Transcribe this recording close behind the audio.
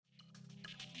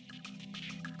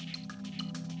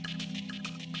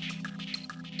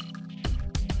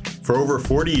For over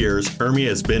 40 years, ERMI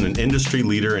has been an industry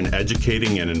leader in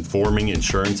educating and informing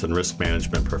insurance and risk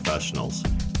management professionals.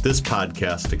 This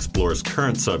podcast explores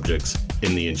current subjects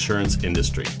in the insurance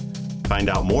industry. Find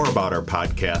out more about our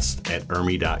podcast at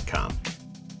ERMI.com.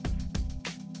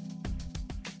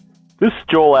 This is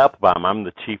Joel Applebaum. I'm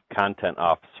the Chief Content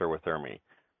Officer with ERMI.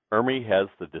 ERMI has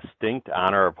the distinct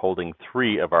honor of holding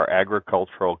 3 of our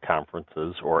agricultural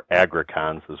conferences, or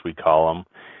AgriCons as we call them,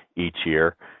 each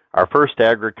year. Our first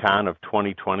AgriCon of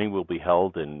 2020 will be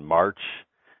held in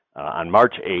on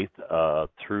March 8th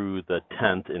through the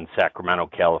 10th in Sacramento,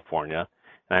 California.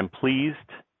 And I'm pleased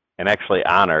and actually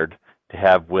honored to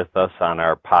have with us on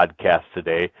our podcast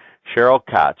today Cheryl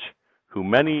Koch, who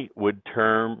many would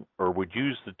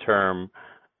use the term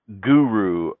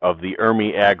guru of the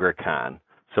ERMI AgriCon.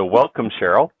 So welcome,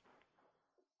 Cheryl.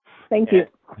 Thank you.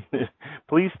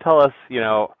 Please tell us,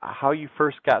 how you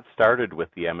first got started with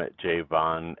the Emmett J.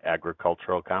 Vaughn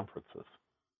Agricultural Conferences.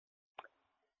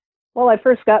 Well, I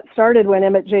first got started when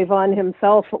Emmett J. Vaughn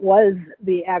himself was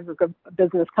the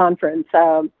Agribusiness Conference.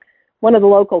 One of the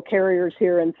local carriers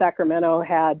here in Sacramento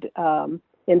had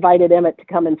invited Emmett to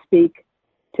come and speak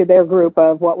to their group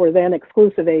of what were then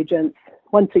exclusive agents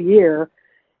once a year.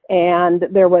 And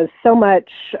there was so much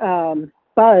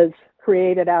buzz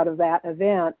created out of that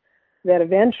event that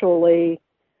eventually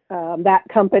that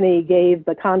company gave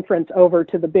the conference over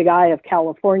to the Big I of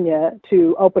California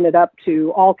to open it up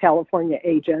to all California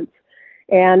agents.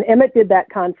 And Emmett did that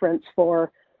conference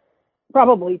for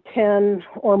probably 10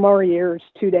 or more years,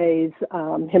 2 days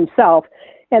himself.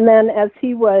 And then as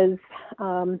he was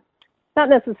not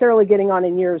necessarily getting on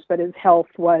in years, but his health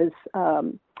was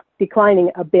declining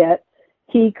a bit,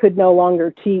 he could no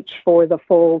longer teach for the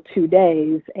full 2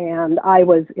 days. And I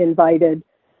was invited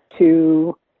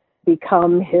to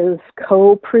become his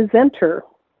co-presenter.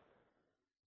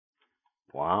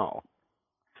 Wow.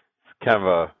 It's kind of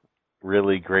a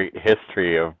really great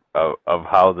history of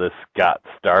how this got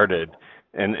started.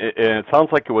 And it sounds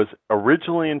like it was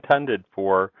originally intended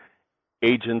for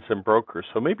agents and brokers.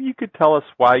 So maybe you could tell us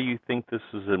why you think this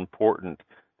is important,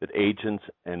 that agents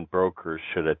and brokers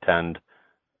should attend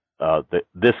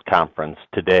this conference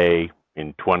today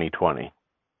in 2020.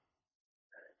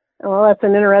 Well, that's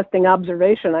an interesting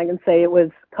observation. I can say it was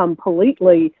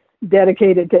completely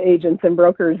dedicated to agents and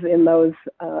brokers in those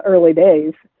early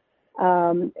days.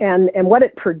 And what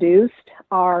it produced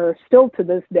are still to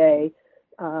this day,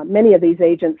 many of these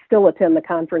agents still attend the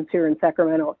conference here in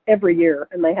Sacramento every year,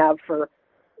 and they have for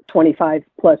 25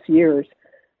 plus years,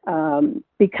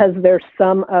 because they're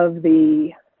some of the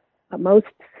most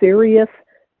serious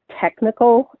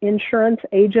technical insurance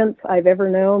agents I've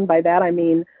ever known. By that I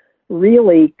mean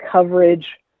really coverage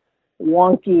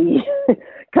wonky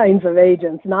kinds of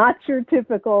agents, not your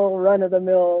typical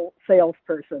run-of-the-mill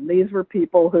salesperson. These were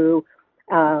people who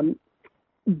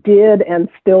did and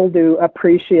still do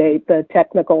appreciate the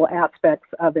technical aspects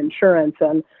of insurance.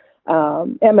 And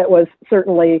Emmett was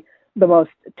certainly the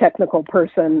most technical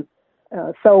person,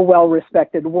 so well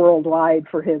respected worldwide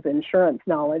for his insurance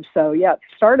knowledge. So yeah, it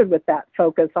started with that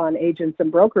focus on agents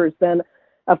and brokers. Then,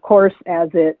 of course, as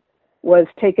it was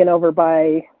taken over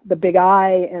by the Big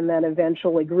I and then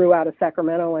eventually grew out of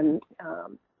Sacramento and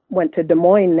went to Des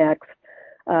Moines next,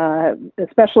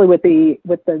 especially with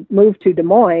the move to Des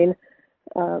Moines,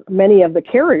 many of the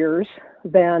carriers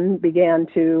then began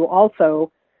to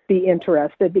also be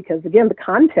interested because, again, the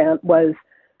content was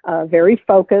very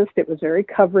focused. It was very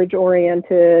coverage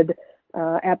oriented.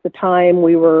 At the time,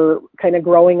 we were kind of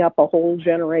growing up a whole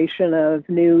generation of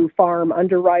new farm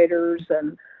underwriters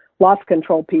and loss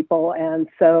control people. And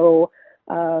so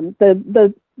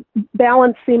the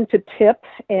balance seemed to tip,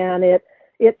 and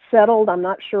it settled. I'm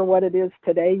not sure what it is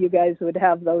today. You guys would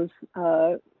have those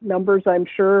numbers, I'm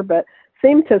sure, but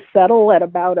seemed to settle at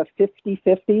about a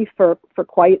 50-50 for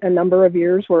quite a number of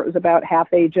years, where it was about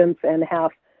half agents and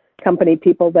half company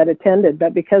people that attended.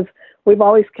 But because we've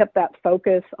always kept that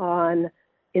focus on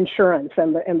insurance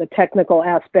and the technical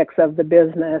aspects of the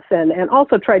business, and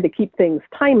also tried to keep things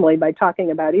timely by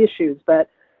talking about issues. But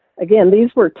again, these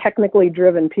were technically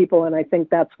driven people, and I think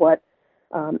that's what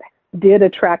did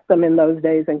attract them in those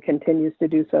days and continues to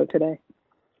do so today.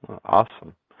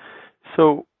 Awesome.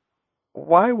 So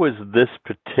why was this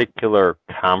particular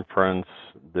conference,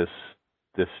 this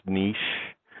niche,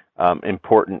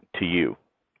 important to you?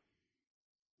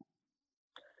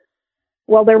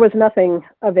 Well, there was nothing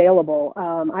available.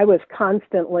 I was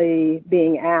constantly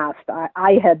being asked.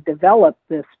 I had developed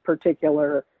this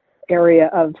particular area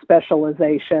of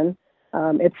specialization.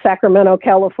 It's Sacramento,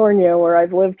 California, where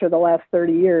I've lived for the last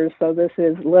 30 years. So this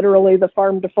is literally the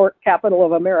farm to fork capital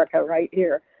of America right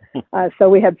here. So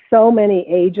we had so many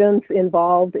agents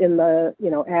involved in the,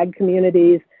 ag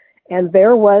communities, and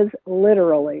there was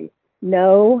literally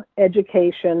no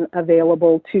education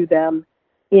available to them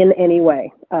in any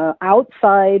way.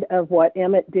 Outside of what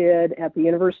Emmett did at the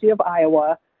University of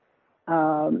Iowa,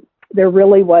 there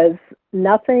really was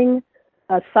nothing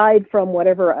aside from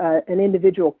whatever an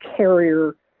individual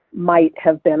carrier might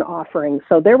have been offering.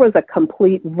 So there was a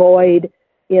complete void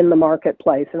in the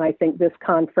marketplace, and I think this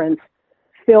conference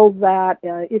filled that.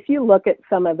 If you look at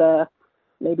some of the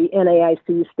maybe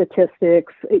NAIC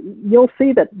statistics, you'll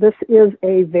see that this is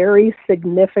a very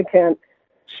significant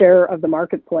share of the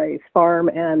marketplace. Farm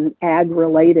and ag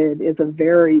related is a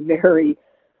very, very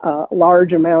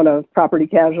large amount of property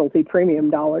casualty premium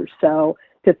dollars. So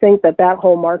to think that that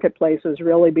whole marketplace is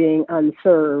really being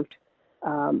unserved,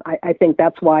 I think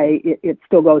that's why it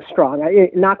still goes strong.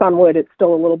 Knock on wood, it's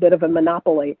still a little bit of a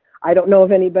monopoly. I don't know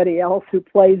of anybody else who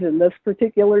plays in this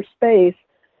particular space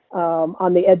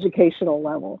on the educational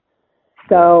level.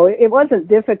 So it wasn't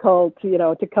difficult,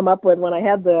 to come up with. When I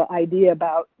had the idea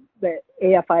about the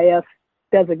AFIS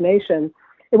designation,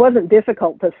 it wasn't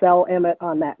difficult to sell Emmett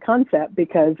on that concept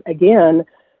because, again,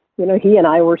 he and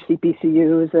I were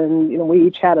CPCUs, and we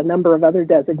each had a number of other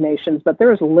designations, but there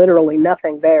was literally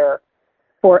nothing there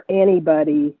for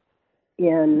anybody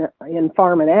in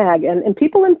farm and ag, and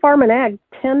people in farm and ag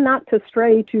tend not to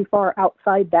stray too far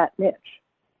outside that niche.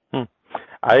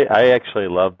 I actually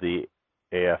love the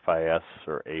AFIS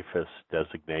or APHIS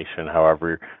designation,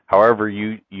 however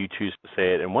you choose to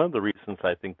say it. And one of the reasons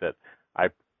I think that I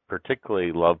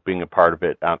particularly love being a part of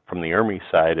it from the IRMI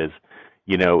side is,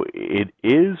 it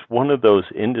is one of those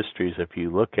industries, if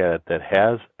you look at it, that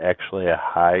has actually a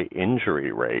high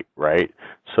injury rate, right?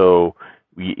 So,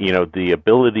 the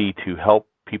ability to help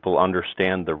people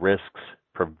understand the risks,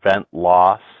 prevent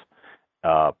loss,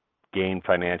 gain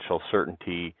financial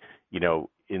certainty,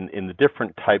 in the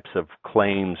different types of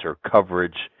claims or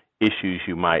coverage issues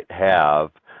you might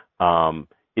have,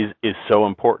 is so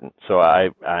important. So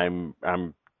I'm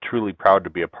truly proud to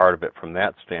be a part of it from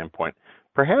that standpoint.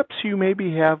 Perhaps you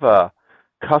maybe have a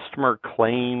customer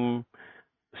claim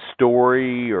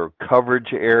story or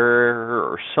coverage error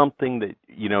or something that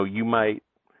you might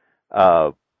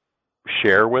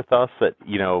share with us, that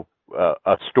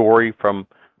a story from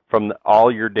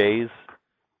all your days.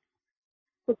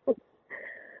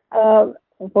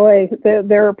 Boy,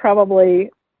 there are probably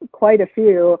quite a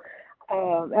few.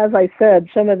 As I said,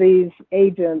 some of these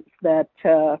agents that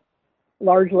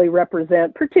largely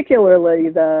represent, particularly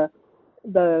the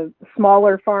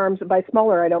smaller farms. By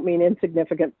smaller, I don't mean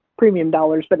insignificant premium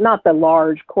dollars, but not the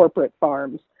large corporate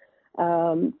farms.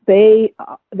 They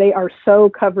are so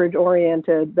coverage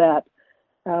oriented that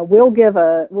we'll give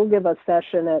a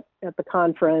session at the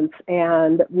conference,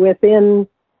 and within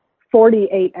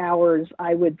 48 hours,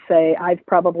 I would say I've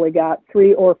probably got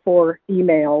 3 or 4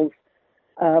 emails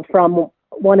from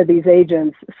one of these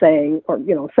agents saying, or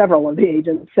several of the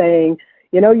agents saying,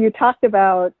 you talked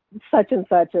about such and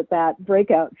such at that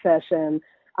breakout session.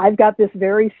 I've got this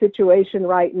very situation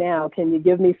right now. Can you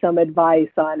give me some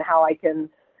advice on how I can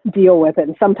deal with it?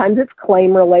 And sometimes it's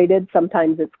claim related,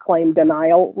 sometimes it's claim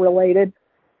denial related,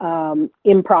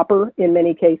 improper in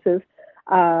many cases.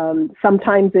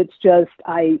 Sometimes it's just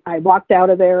I walked out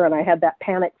of there and I had that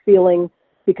panic feeling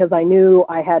because I knew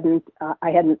I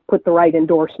hadn't put the right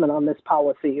endorsement on this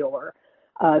policy, or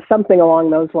something along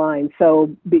those lines.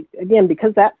 So again,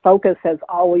 because that focus has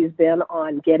always been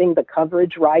on getting the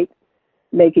coverage right,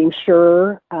 making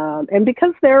sure, and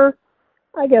because they're,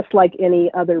 I guess, like any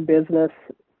other business,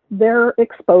 their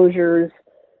exposures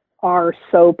are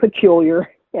so peculiar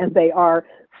and they are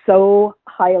so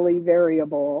highly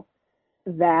variable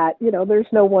that, there's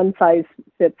no one size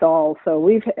fits all. So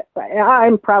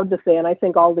I'm proud to say, and I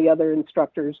think all the other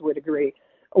instructors would agree,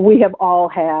 we have all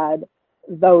had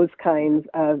those kinds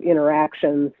of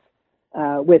interactions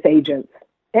with agents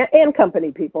and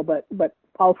company people, but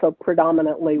also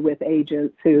predominantly with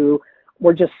agents who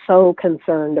were just so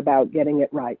concerned about getting it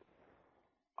right.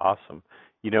 Awesome.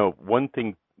 One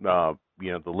thing, the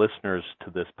listeners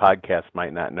to this podcast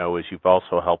might not know is you've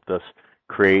also helped us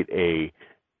create a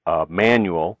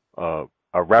manual, a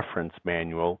reference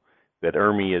manual that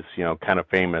IRMI is, kind of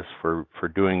famous for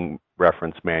doing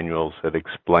reference manuals that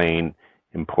explain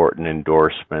important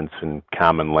endorsements and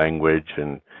common language,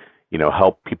 and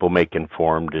help people make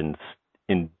informed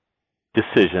in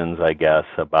decisions, I guess,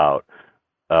 about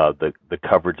the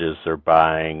coverages they're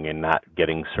buying and not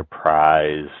getting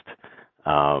surprised,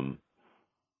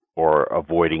 or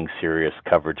avoiding serious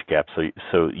coverage gaps.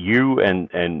 So you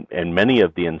and many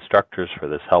of the instructors for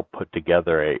this help put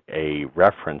together a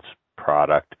reference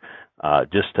product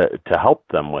just to help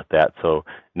them with that. So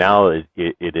now it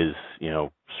is,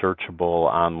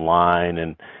 searchable online,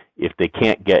 and if they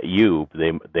can't get you,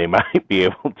 they might be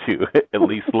able to at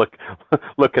least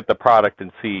look at the product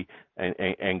and see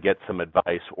and get some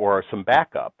advice or some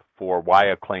backup for why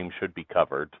a claim should be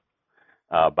covered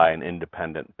by an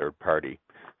independent third party.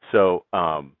 So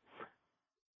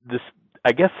this,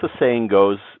 I guess the saying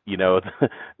goes,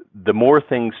 the more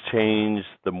things change,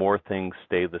 the more things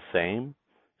stay the same.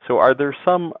 So are there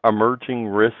some emerging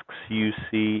risks you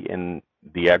see in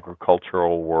the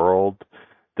agricultural world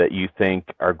that you think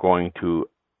are going to,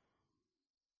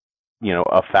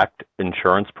 affect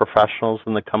insurance professionals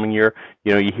in the coming year?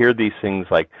 You hear these things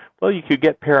like, well, you could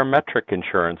get parametric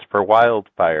insurance for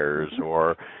wildfires,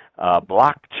 or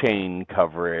blockchain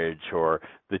coverage, or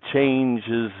the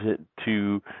changes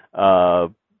to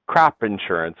crop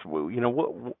insurance.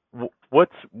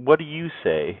 What do you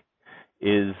say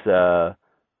is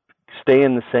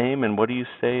staying the same, and what do you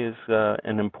say is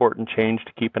an important change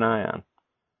to keep an eye on?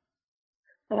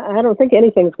 I don't think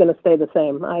anything's going to stay the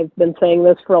same. I've been saying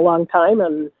this for a long time,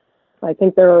 and I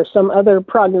think there are some other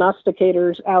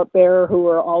prognosticators out there who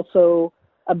are also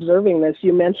observing this.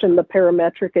 You mentioned the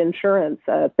parametric insurance.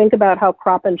 Think about how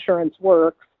crop insurance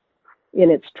works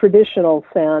in its traditional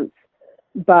sense,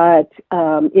 but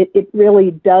it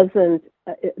really doesn't,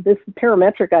 this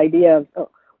parametric idea of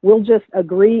we'll just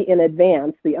agree in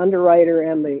advance, the underwriter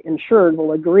and the insured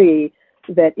will agree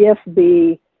that if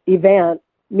the event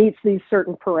meets these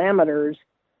certain parameters,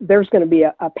 there's going to be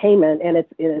a payment, and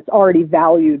it's already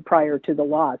valued prior to the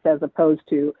loss, as opposed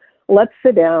to let's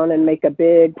sit down and make a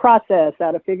big process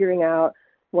out of figuring out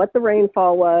what the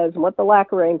rainfall was and what the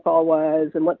lack of rainfall was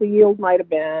and what the yield might have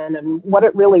been and what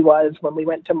it really was when we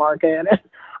went to market.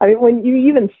 I mean, when you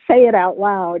even say it out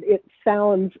loud, it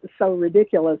sounds so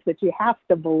ridiculous that you have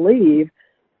to believe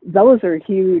those are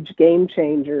huge game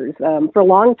changers. For a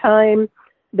long time,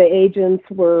 the agents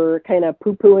were kind of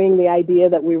poo-pooing the idea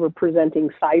that we were presenting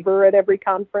cyber at every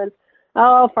conference.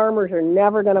 Oh, farmers are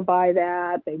never going to buy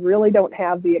that. They really don't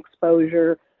have the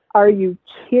exposure. Are you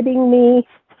kidding me?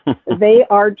 They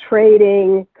are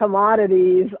trading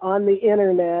commodities on the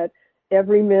internet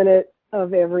every minute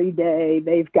of every day.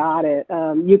 They've got it.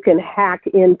 You can hack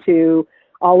into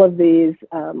all of these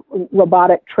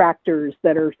robotic tractors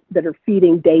that are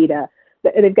feeding data.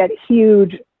 They've got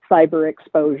huge cyber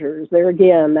exposures. There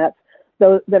again, that's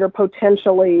those that are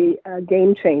potentially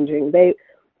game changing.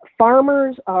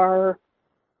 Farmers are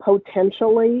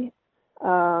potentially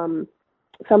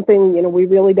something we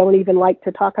really don't even like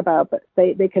to talk about, but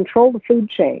they control the food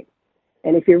chain.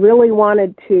 And if you really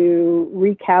wanted to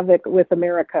wreak havoc with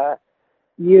America,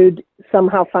 you'd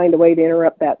somehow find a way to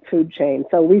interrupt that food chain.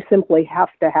 So we simply have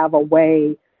to have a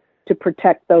way to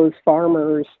protect those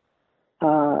farmers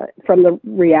from the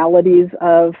realities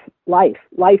of life.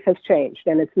 Life has changed,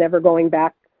 and it's never going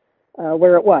back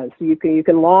where it was. You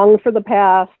can long for the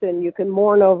past and you can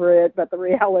mourn over it, but the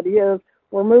reality is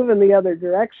we're moving the other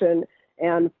direction.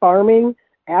 And farming,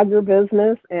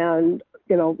 agribusiness, and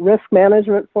risk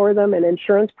management for them and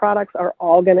insurance products are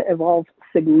all going to evolve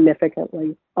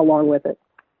significantly along with it.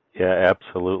 Yeah,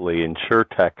 absolutely.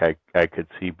 InsurTech, I could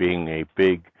see being a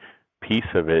big piece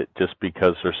of it, just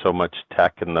because there's so much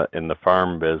tech in the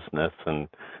farm business. And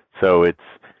so it's,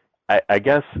 I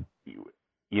guess,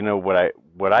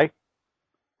 what I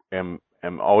am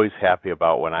always happy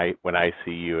about when I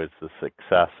see you is the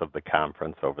success of the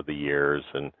conference over the years,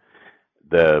 and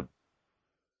the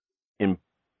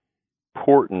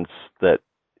importance that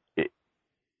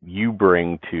you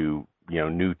bring to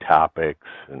new topics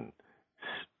and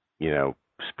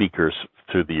speakers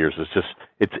through the years.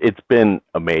 It's been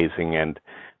amazing, and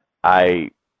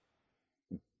I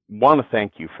want to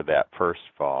thank you for that, first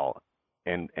of all,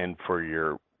 and for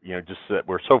your just that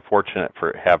we're so fortunate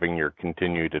for having your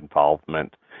continued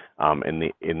involvement in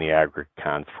the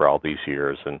AgriCons for all these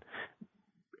years, and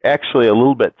actually a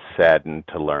little bit saddened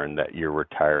to learn that you're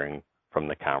retiring from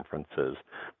the conferences.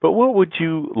 But what would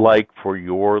you like for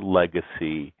your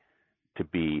legacy to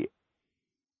be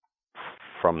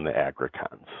from the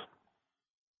AgriCons?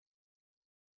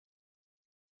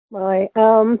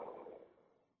 Well,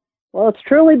 it's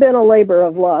truly been a labor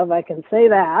of love, I can say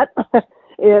that.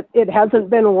 It hasn't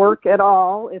been work at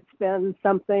all. It's been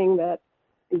something that,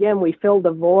 again, we filled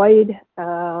a void.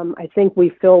 I think we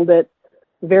filled it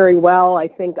very well. I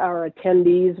think our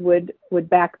attendees would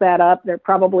back that up. There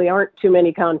probably aren't too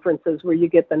many conferences where you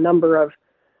get the number of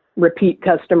repeat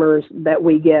customers that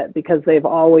we get, because they've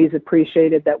always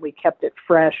appreciated that we kept it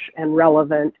fresh and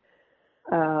relevant.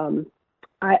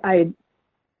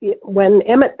 When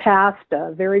Emmett passed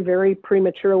very, very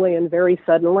prematurely and very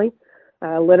suddenly,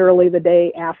 literally the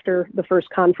day after the first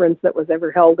conference that was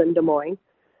ever held in Des Moines.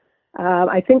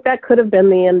 I think that could have been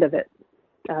the end of it.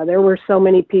 There were so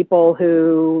many people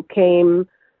who came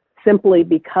simply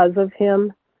because of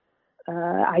him.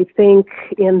 I think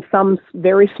in some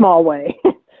very small way,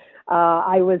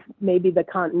 I was maybe the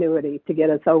continuity to get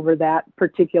us over that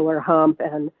particular hump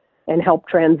and help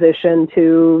transition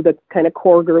to the kind of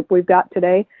core group we've got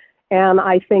today. And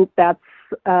I think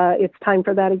it's time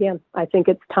for that again. I think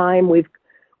it's time.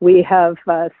 We have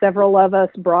several of us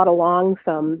brought along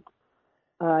some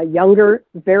younger,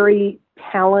 very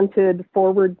talented,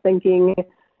 forward-thinking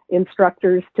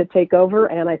instructors to take over,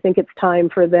 and I think it's time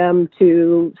for them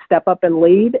to step up and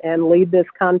lead this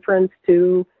conference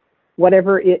to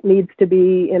whatever it needs to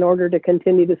be in order to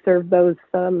continue to serve those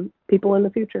people in the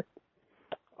future.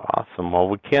 Awesome. Well,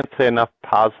 we can't say enough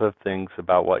positive things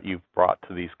about what you've brought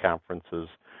to these conferences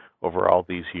over all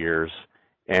these years.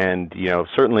 And,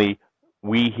 certainly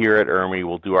we here at IRMI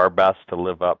will do our best to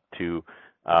live up to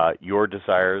your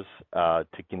desires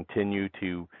to continue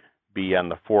to be on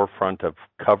the forefront of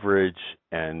coverage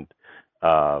and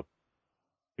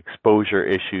exposure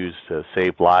issues to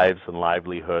save lives and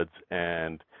livelihoods.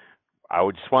 And I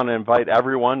would just want to invite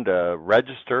everyone to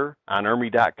register on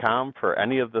IRMI.com for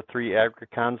any of the 3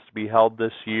 AgriCons to be held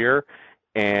this year.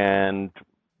 And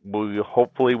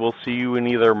hopefully we'll see you in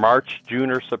either March,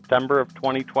 June, or September of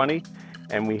 2020.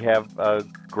 And we have a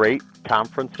great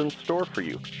conference in store for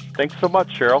you. Thanks so much,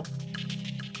 Cheryl.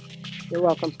 You're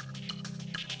welcome.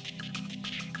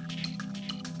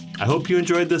 I hope you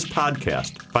enjoyed this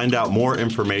podcast. Find out more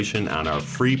information on our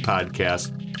free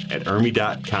podcast at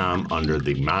IRMI.com under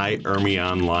the My IRMI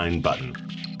Online button.